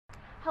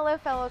Hello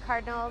fellow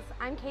Cardinals,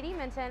 I'm Katie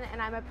Minton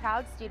and I'm a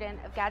proud student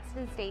of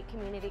Gadsden State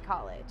Community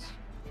College.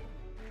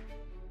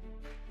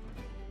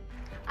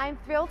 I'm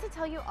thrilled to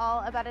tell you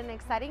all about an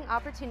exciting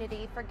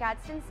opportunity for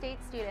Gadsden State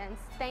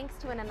students thanks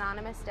to an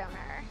anonymous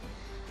donor.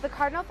 The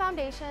Cardinal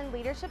Foundation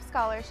Leadership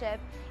Scholarship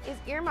is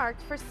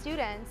earmarked for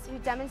students who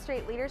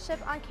demonstrate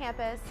leadership on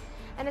campus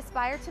and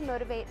aspire to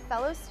motivate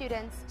fellow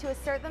students to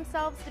assert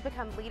themselves to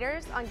become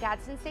leaders on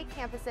Gadsden State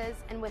campuses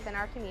and within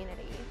our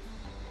community.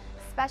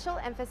 Special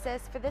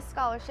emphasis for this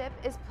scholarship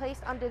is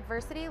placed on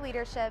diversity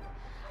leadership,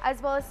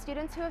 as well as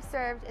students who have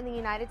served in the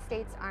United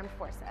States Armed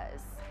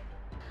Forces.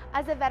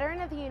 As a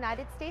veteran of the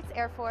United States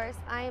Air Force,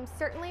 I am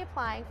certainly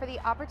applying for the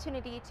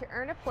opportunity to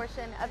earn a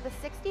portion of the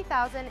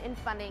 $60,000 in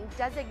funding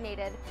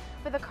designated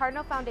for the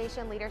Cardinal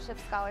Foundation Leadership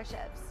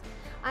Scholarships.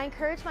 I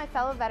encourage my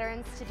fellow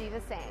veterans to do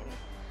the same.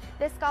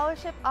 This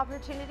scholarship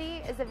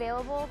opportunity is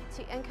available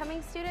to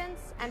incoming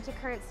students and to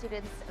current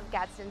students of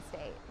Gadsden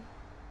State.